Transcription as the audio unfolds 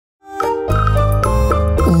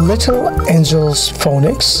Little Angels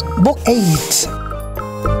Phonics, Book 8.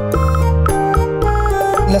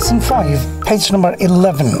 Lesson 5, page number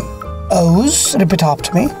 11. O's, repeat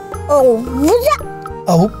after me. O's.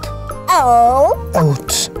 Ope. O.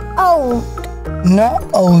 Oat. Oat.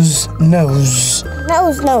 Nose, nose.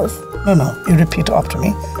 Nose, nose. No, you repeat after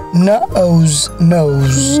me. Nose,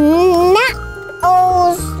 nose.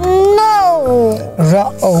 Nose, nose.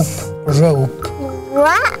 Rope, rope.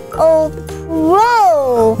 Rope,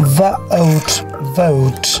 rope. Vote,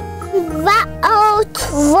 vote. Vote,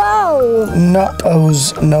 vote.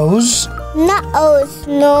 Nose, nose. Nose,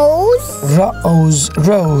 nose. Rose,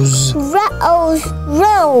 rose. Rose,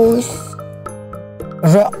 rose.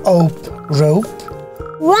 Rope, rope.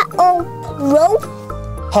 Rope, rope.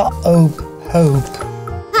 Hope, hope.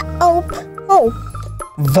 Hope, hope.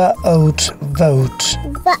 Vote, vote.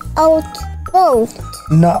 Vote, vote.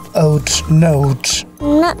 Note, note.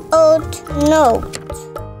 Note, note.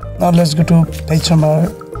 Now let's go to page number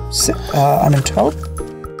 12.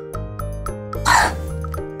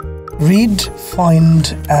 Read,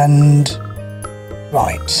 find, and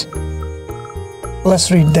write. Let's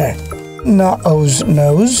read there. Nose,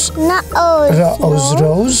 nose. Nose, Rose,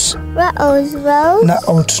 rose. Rose, rose.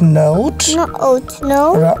 Note, note. Note,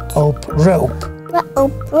 note. Rope, rope.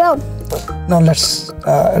 Rope, rope. Now let's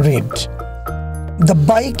read. The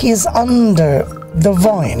bike is under the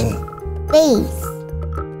vine. Base.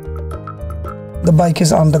 The bike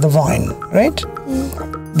is under the vine, right?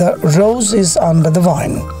 The rose is under the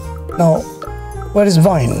vine. Now, where is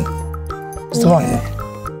vine? It's the vine.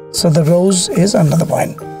 So the rose is under the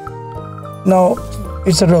vine. Now,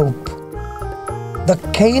 it's a rope. The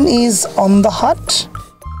cane is on the hut.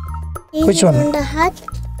 Which one? On the hut.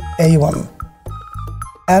 A1.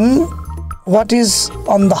 And what is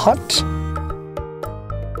on the hut?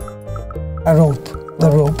 A rope. The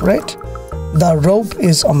rope, right? The rope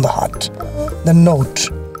is on the hut. The note.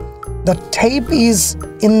 The tape is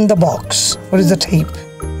in the box. What is the tape?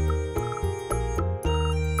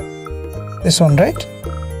 This one, right?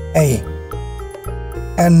 A.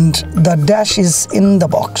 And the dash is in the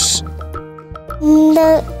box.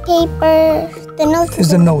 The paper, the note. Is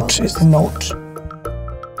the note. Is the note.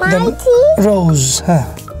 Mighty. Rose. Huh?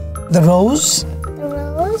 The rose. The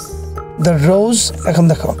rose. The rose. এখন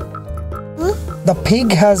দেখো. The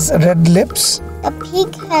pig has red lips. The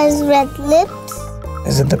pig has red lips.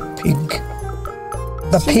 Is it the pig?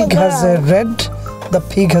 The She's pig a has a girl. red. The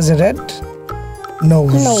pig has a red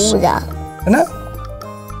nose. Nose. No?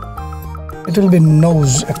 It will be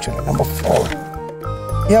nose actually. Number 4.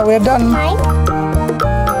 Yeah, we are done. Fine.